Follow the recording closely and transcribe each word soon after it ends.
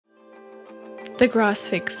The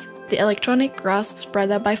Gras-Fix, the electronic grass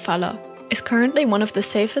spreader by FALLER, is currently one of the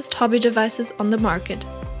safest hobby devices on the market.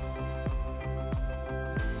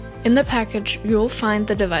 In the package you will find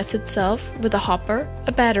the device itself with a hopper,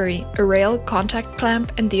 a battery, a rail contact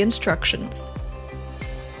clamp and the instructions.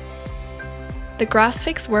 The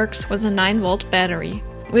Gras-Fix works with a 9-volt battery,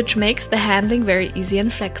 which makes the handling very easy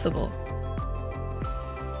and flexible.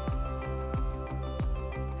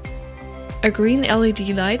 A green LED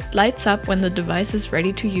light lights up when the device is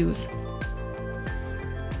ready to use.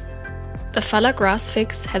 The FALLER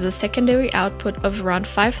Gras-Fix has a secondary output of around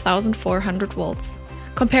 5,400 volts.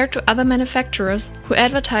 Compared to other manufacturers who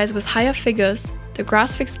advertise with higher figures, the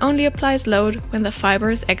Gras-Fix only applies load when the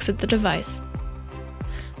fibers exit the device.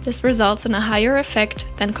 This results in a higher effect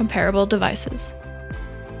than comparable devices.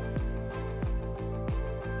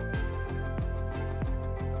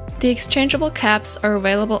 The exchangeable caps are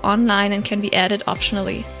available online and can be added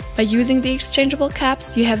optionally. By using the exchangeable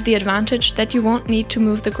caps, you have the advantage that you won't need to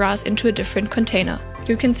move the grass into a different container.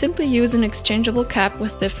 You can simply use an exchangeable cap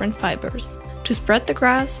with different fibers. To spread the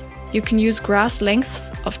grass, you can use grass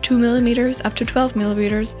lengths of 2 mm up to 12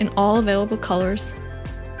 mm in all available colors.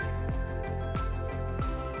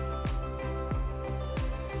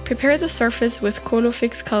 Prepare the surface with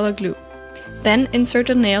Gras-Fix color glue. Then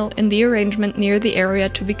insert a nail in the arrangement near the area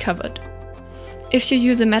to be covered. If you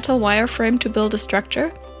use a metal wireframe to build a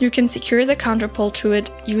structure, you can secure the counterpole to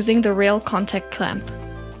it using the rail contact clamp.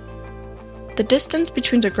 The distance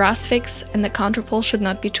between the Gras-Fix and the counterpole should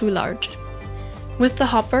not be too large. With the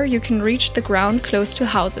hopper, you can reach the ground close to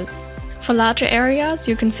houses. For larger areas,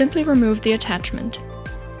 you can simply remove the attachment.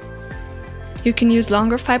 You can use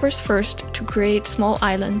longer fibers first to create small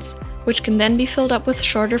islands, which can then be filled up with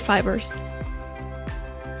shorter fibers.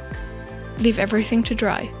 Leave everything to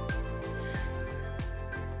dry.